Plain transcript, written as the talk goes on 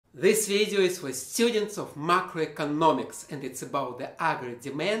This video is for students of macroeconomics, and it's about the aggregate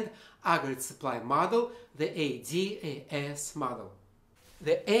demand, aggregate supply model, the ADAS model.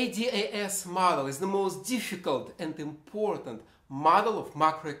 The ADAS model is the most difficult and important model of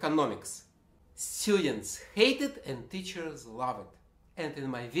macroeconomics. Students hate it and teachers love it. And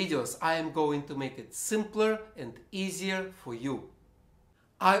in my videos I am going to make it simpler and easier for you.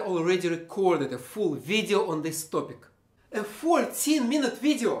 I already recorded a full video on this topic. A 14-minute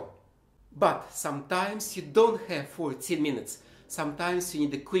video! But sometimes you don't have 14 minutes. Sometimes you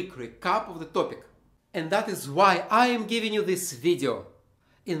need a quick recap of the topic. And that is why I am giving you this video.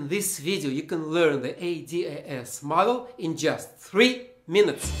 In this video you can learn the ADAS model in just 3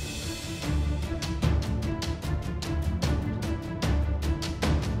 minutes.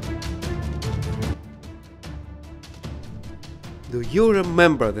 Do you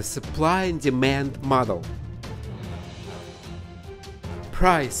remember the supply and demand model?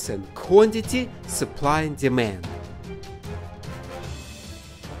 Price and quantity, supply and demand.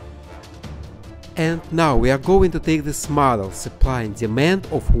 And now we are going to take this model, supply and demand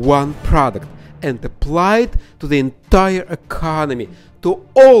of one product, and apply it to the entire economy, to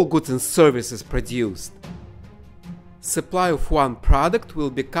all goods and services produced. Supply of one product will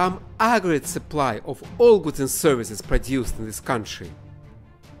become aggregate supply of all goods and services produced in this country.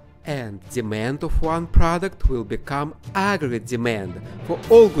 And demand of one product will become aggregate demand for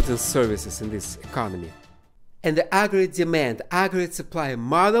all goods and services in this economy. And the aggregate demand, aggregate supply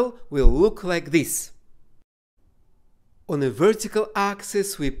model will look like this. On a vertical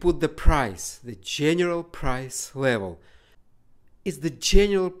axis we put the price, the general price level. It's the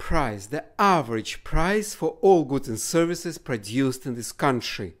general price, the average price for all goods and services produced in this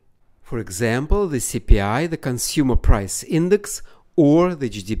country. For example, the CPI, the Consumer Price Index, or the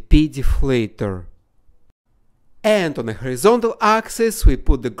GDP deflator. And on a horizontal axis we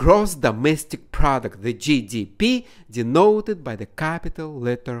put the gross domestic product, the GDP, denoted by the capital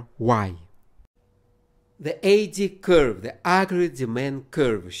letter Y. The AD curve, the aggregate demand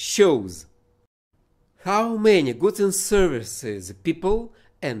curve, shows how many goods and services people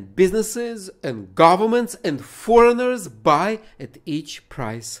and businesses and governments and foreigners buy at each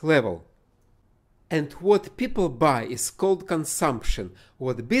price level. And what people buy is called consumption,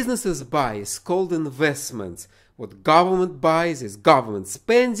 what businesses buy is called investments, what government buys is government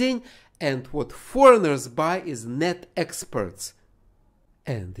spending, and what foreigners buy is net exports.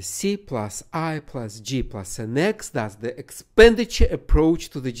 And the C plus I plus G plus NX, that's the expenditure approach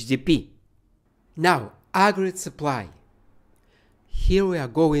to the GDP. Now, aggregate supply. Here we are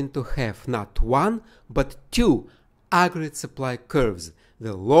going to have not one, but two aggregate supply curves.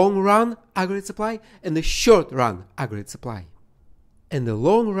 The long-run aggregate supply and the short-run aggregate supply. And the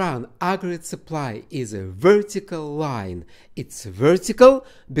long-run aggregate supply is a vertical line. It's vertical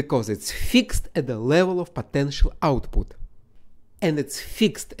because it's fixed at the level of potential output. And it's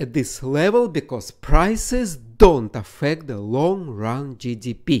fixed at this level because prices don't affect the long-run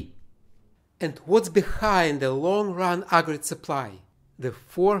GDP. And what's behind the long-run aggregate supply? The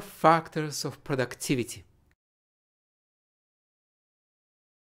 4 factors of productivity.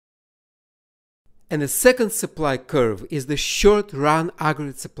 And the second supply curve is the short-run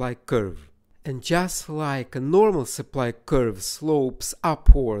aggregate supply curve. And just like a normal supply curve slopes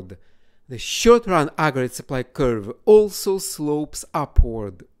upward, the short-run aggregate supply curve also slopes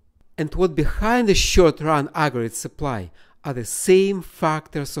upward. And what behind the short-run aggregate supply are the same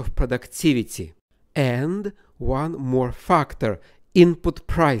factors of productivity. And one more factor, input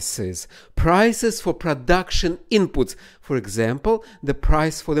prices. Prices for production inputs. For example, the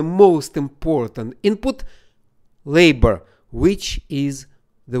price for the most important input, labor, which is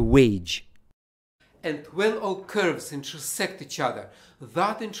the wage. And when all curves intersect each other,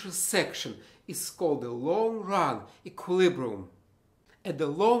 that intersection is called the long-run equilibrium. At the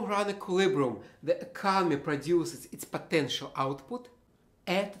long-run equilibrium, the economy produces its potential output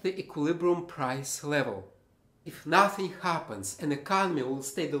at the equilibrium price level. If nothing happens, an economy will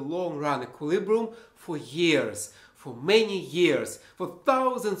stay in the long-run equilibrium for years, for many years, for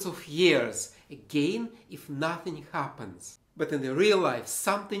thousands of years, again, if nothing happens. But in the real life,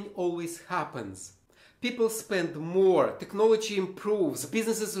 something always happens. People spend more, technology improves,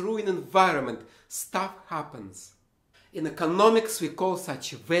 businesses ruin environment, stuff happens. In economics, we call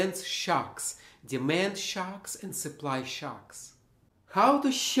such events shocks, demand shocks and supply shocks. How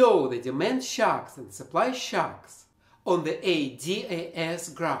to show the demand shocks and supply shocks on the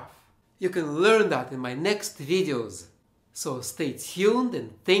ADAS graph? You can learn that in my next videos. So stay tuned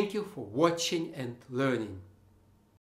and thank you for watching and learning.